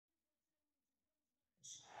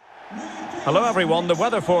Hello everyone, the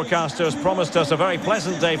weather forecasters promised us a very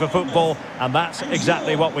pleasant day for football, and that's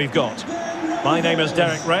exactly what we've got. My name is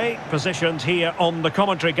Derek Ray, positioned here on the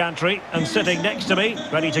commentary gantry, and sitting next to me,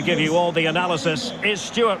 ready to give you all the analysis, is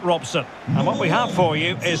Stuart Robson. And what we have for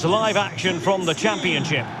you is live action from the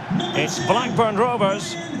Championship. It's Blackburn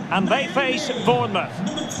Rovers, and they face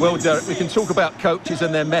Bournemouth. Well, Derek, we can talk about coaches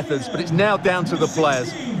and their methods, but it's now down to the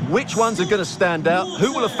players. Which ones are going to stand out,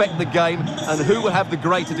 who will affect the game, and who will have the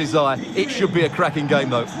greater desire? It should be a cracking game,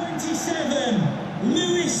 though.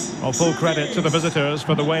 Well, full credit to the visitors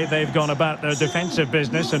for the way they've gone about their defensive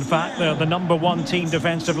business. In fact, they're the #1 team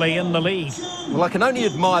defensively in the league. Well, I can only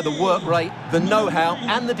admire the work rate, the know-how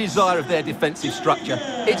and the desire of their defensive structure.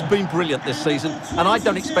 It's been brilliant this season, and I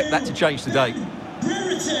don't expect that to change today.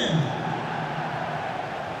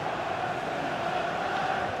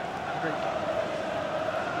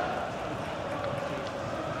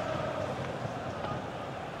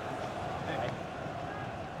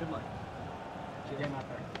 Good luck. Game out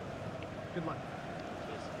there. Good luck.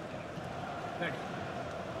 Thanks.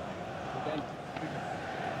 Okay.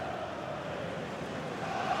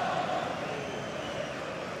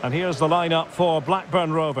 And here's the lineup for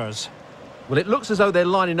Blackburn Rovers. Well, it looks as though they're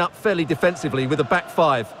lining up fairly defensively with a back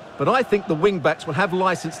five, but I think the wing-backs will have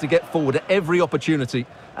licence to get forward at every opportunity.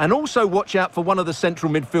 And also watch out for one of the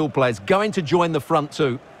central midfield players going to join the front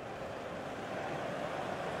too.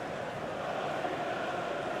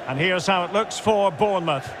 And here's how it looks for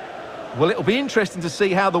Bournemouth. Well, it'll be interesting to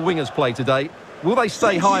see how the wingers play today. Will they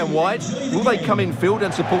stay high and wide? Will they come in field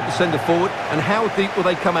and support the centre forward? And how deep will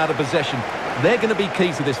they come out of possession? They're going to be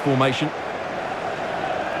key to this formation.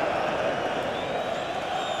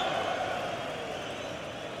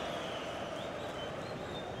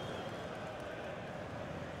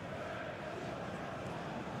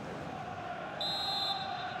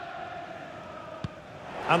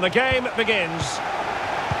 And the game begins.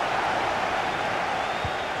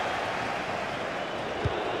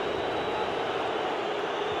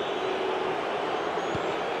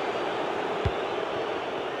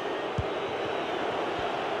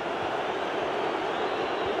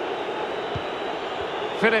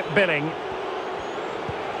 Philip Billing.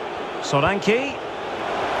 Solanke.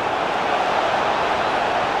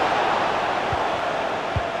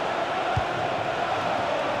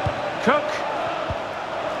 Cook.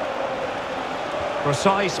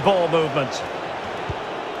 Precise ball movement.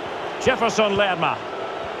 Jefferson Lerma.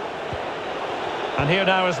 And here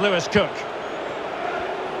now is Lewis Cook.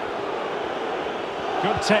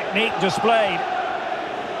 Good technique displayed.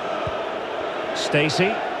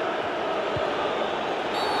 Stacey.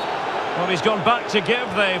 Well, he's gone back to give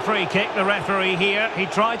the free kick, the referee here. He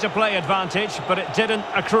tried to play advantage, but it didn't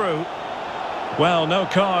accrue. Well, no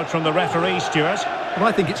card from the referee, Stuart. Well,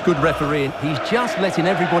 I think it's good refereeing. He's just letting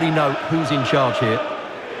everybody know who's in charge here.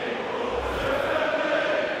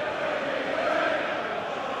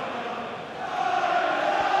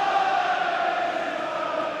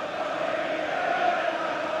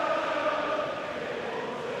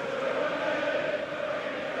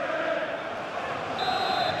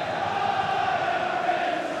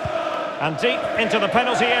 And deep into the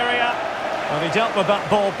penalty area. Well, he dealt with that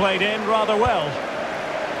ball played in rather well.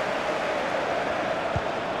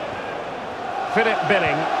 Philip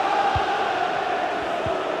Billing.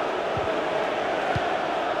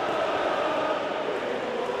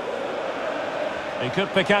 He could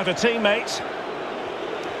pick out a teammate.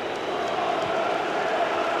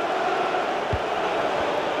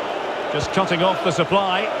 Just cutting off the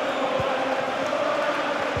supply.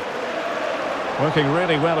 Working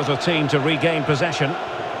really well as a team to regain possession.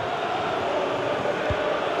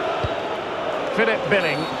 Philip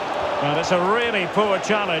Billing. Well, it's a really poor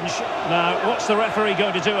challenge. Now, what's the referee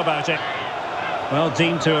going to do about it? Well,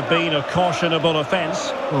 deemed to have been a cautionable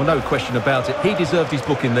offence. Well, no question about it. He deserved his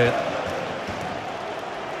booking there.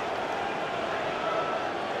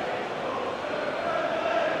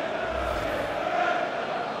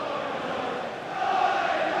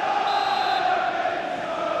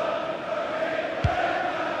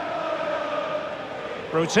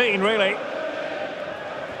 Routine, really.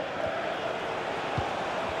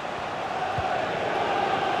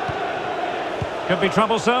 Could be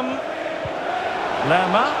troublesome.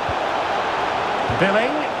 Lerma.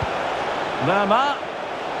 Billing. Lerma.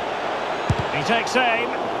 He takes aim.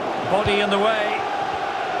 Body in the way.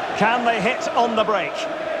 Can they hit on the break?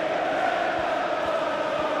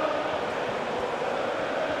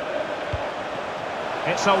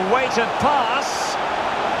 It's a weighted pass.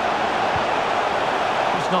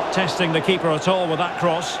 He's not testing the keeper at all with that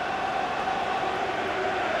cross.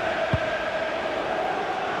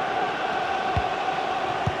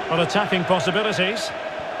 Well, attacking possibilities.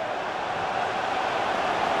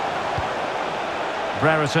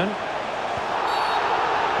 Brereton.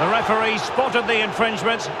 The referee spotted the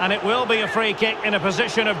infringement, and it will be a free kick in a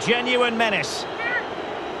position of genuine menace.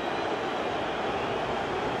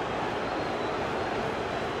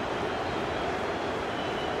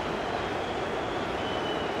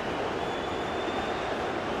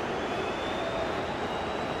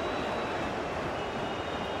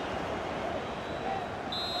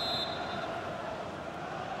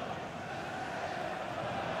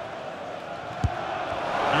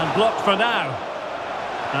 And blocked for now.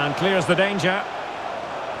 And clears the danger.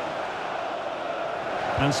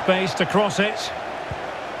 And space to cross it.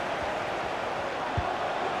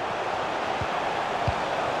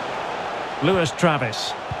 Lewis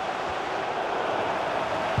Travis.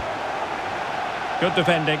 Good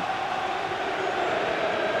defending.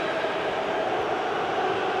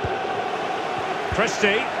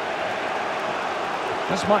 Christie.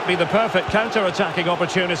 This might be the perfect counter-attacking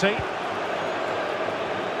opportunity.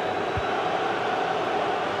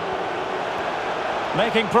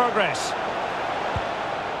 Making progress.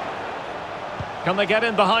 Can they get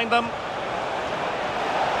in behind them?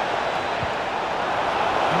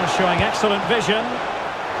 Oh, showing excellent vision.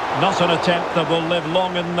 Not an attempt that will live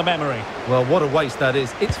long in the memory. Well, what a waste that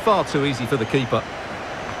is. It's far too easy for the keeper.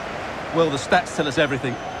 Well, the stats tell us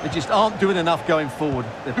everything. They just aren't doing enough going forward.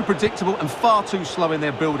 They're too predictable and far too slow in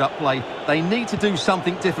their build-up play. They need to do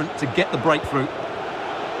something different to get the breakthrough.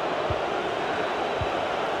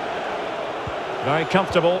 Very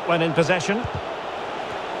comfortable when in possession.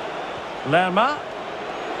 Lerma.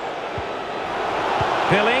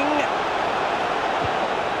 Pilling.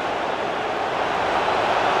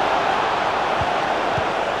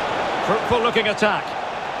 Fruitful looking attack.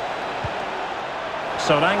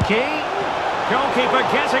 Solanke. Goalkeeper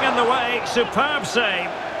getting in the way. Superb save.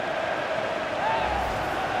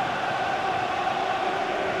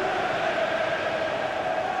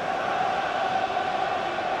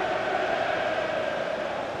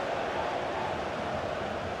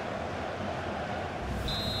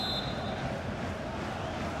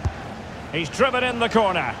 He's driven in the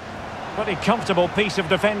corner. Pretty comfortable piece of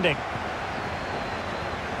defending.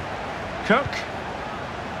 Cook.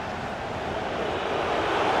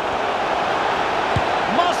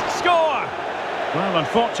 Must score! Well,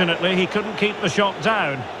 unfortunately, he couldn't keep the shot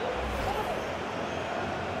down.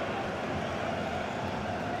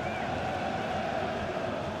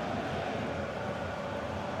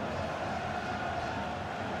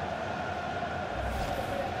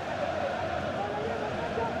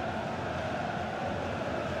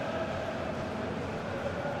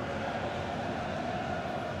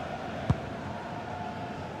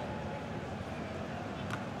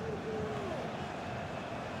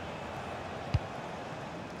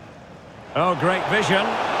 Oh, great vision.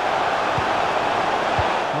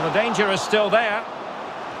 Well, the danger is still there.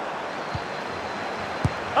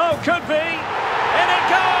 Oh, could be. In it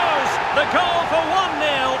goes! The goal for 1-0,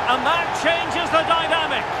 and that changes the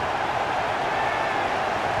dynamic.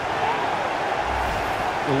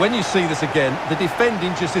 Well, when you see this again, the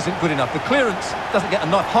defending just isn't good enough. The clearance doesn't get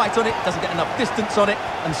enough height on it, doesn't get enough distance on it,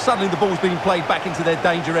 and suddenly the ball's being played back into their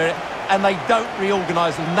danger area, and they don't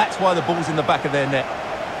reorganise, and that's why the ball's in the back of their net.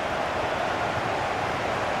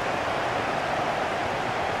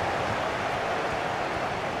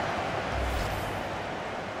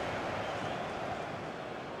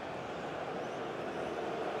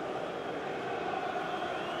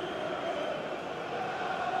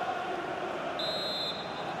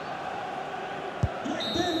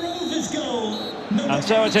 And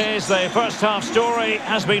so it is, the first half story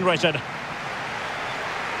has been written.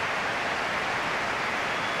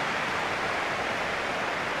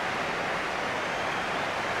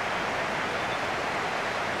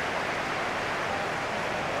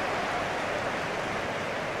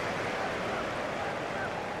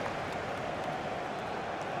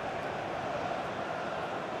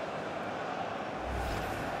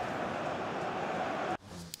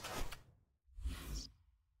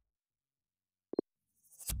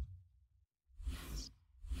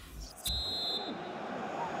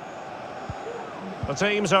 The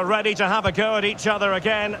teams are ready to have a go at each other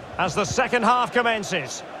again as the second half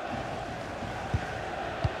commences.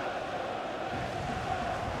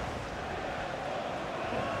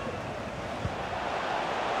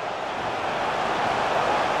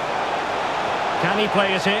 Can he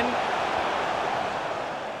play it in?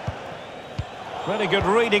 Really good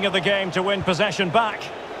reading of the game to win possession back.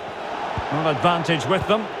 Well, advantage with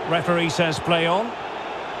them. Referee says play on.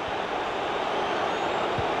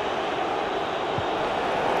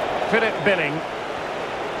 Philip Billing.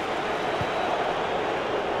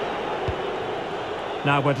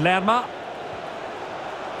 Now with Lerma.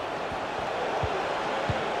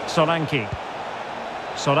 Solanke.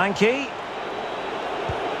 Solanke.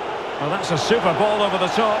 Well, that's a super ball over the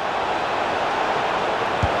top.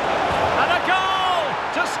 And a goal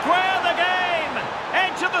to square the game.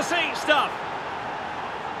 Edge of the seat stuff.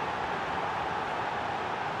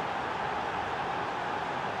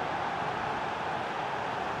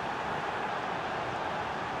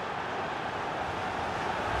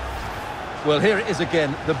 Well, here it is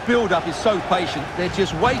again. The build-up is so patient. They're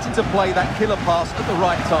just waiting to play that killer pass at the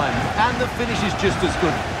right time. And the finish is just as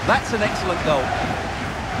good. That's an excellent goal.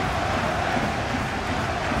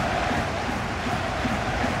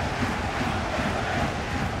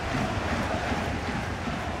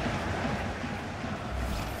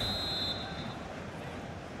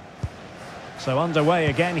 So underway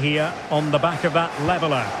again here on the back of that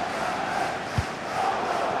leveller.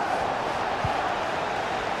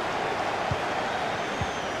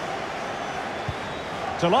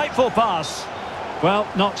 Delightful pass. Well,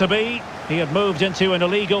 not to be. He had moved into an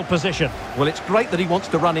illegal position. Well, it's great that he wants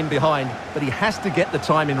to run in behind, but he has to get the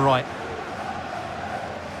timing right.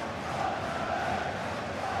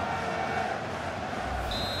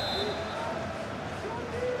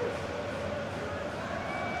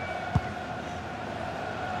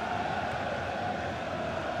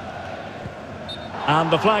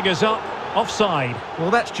 And the flag is up. Offside.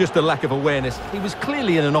 Well, that's just a lack of awareness. He was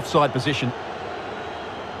clearly in an offside position.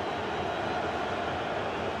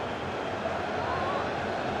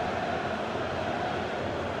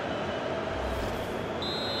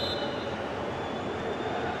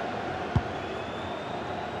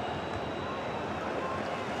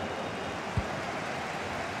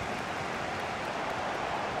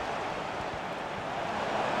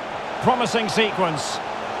 Promising sequence.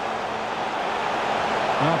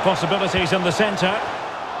 Well, possibilities in the centre.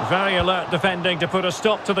 Very alert defending to put a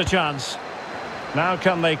stop to the chance. Now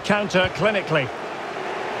can they counter clinically?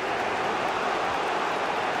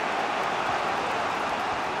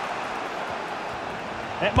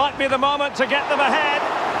 It might be the moment to get them ahead.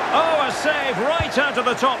 Oh, a save right out of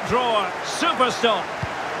the top drawer. Super stop.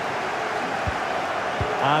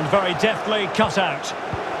 And very deftly cut out.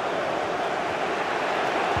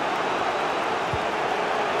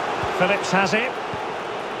 Phillips has it.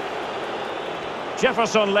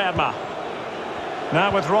 Jefferson Lerma.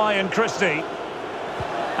 Now with Ryan Christie.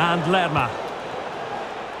 And Lerma.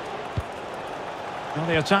 Well,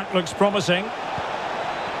 the attack looks promising.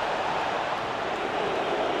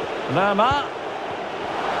 Lerma.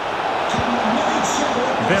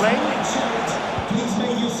 Billing.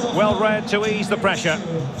 Well read to ease the pressure.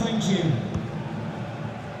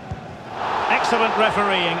 Excellent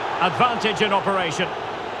refereeing. Advantage in operation.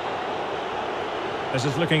 This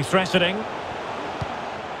is looking threatening.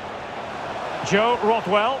 Joe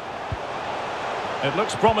Rothwell. It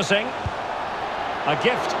looks promising. A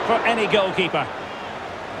gift for any goalkeeper.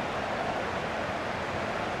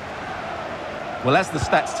 Well, as the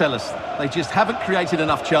stats tell us, they just haven't created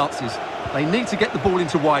enough chances. They need to get the ball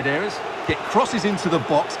into wide areas, get crosses into the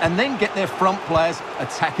box, and then get their front players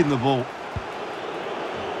attacking the ball.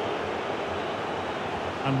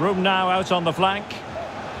 And room now out on the flank.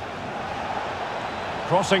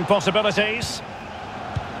 Crossing possibilities.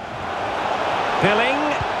 Billing.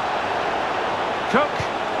 Cook.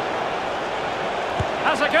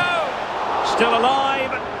 Has a go. Still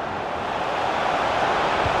alive.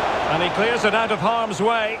 And he clears it out of harm's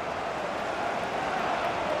way.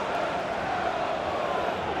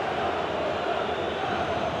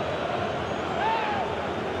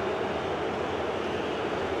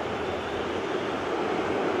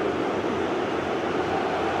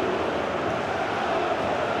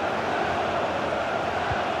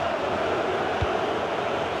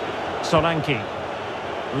 Solanke.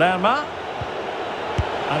 Lerma.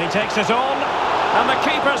 And he takes it on. And the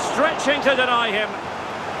keeper stretching to deny him.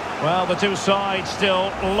 Well, the two sides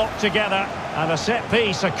still locked together. And a set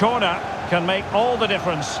piece, a corner, can make all the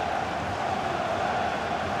difference.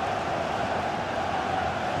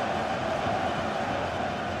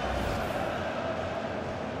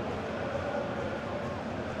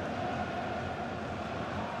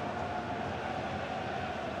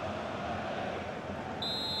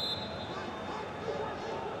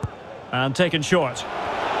 And taken short.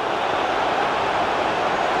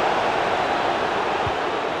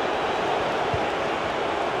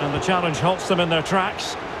 And the challenge halts them in their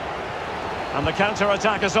tracks. And the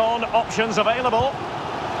counter-attack is on. Options available.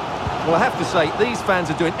 Well, I have to say, these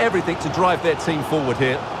fans are doing everything to drive their team forward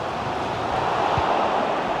here.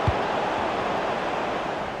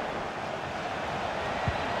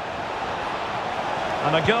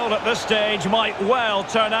 And a goal at this stage might well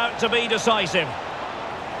turn out to be decisive.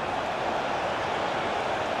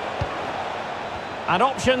 And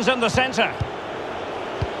options in the centre.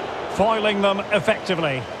 Foiling them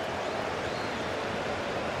effectively.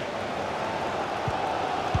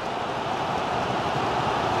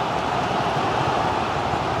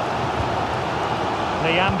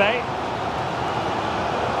 Liambe.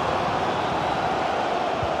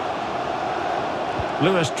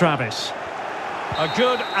 Lewis Travis. A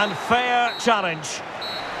good and fair challenge.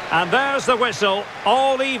 And there's the whistle,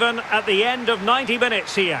 all even at the end of 90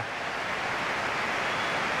 minutes here.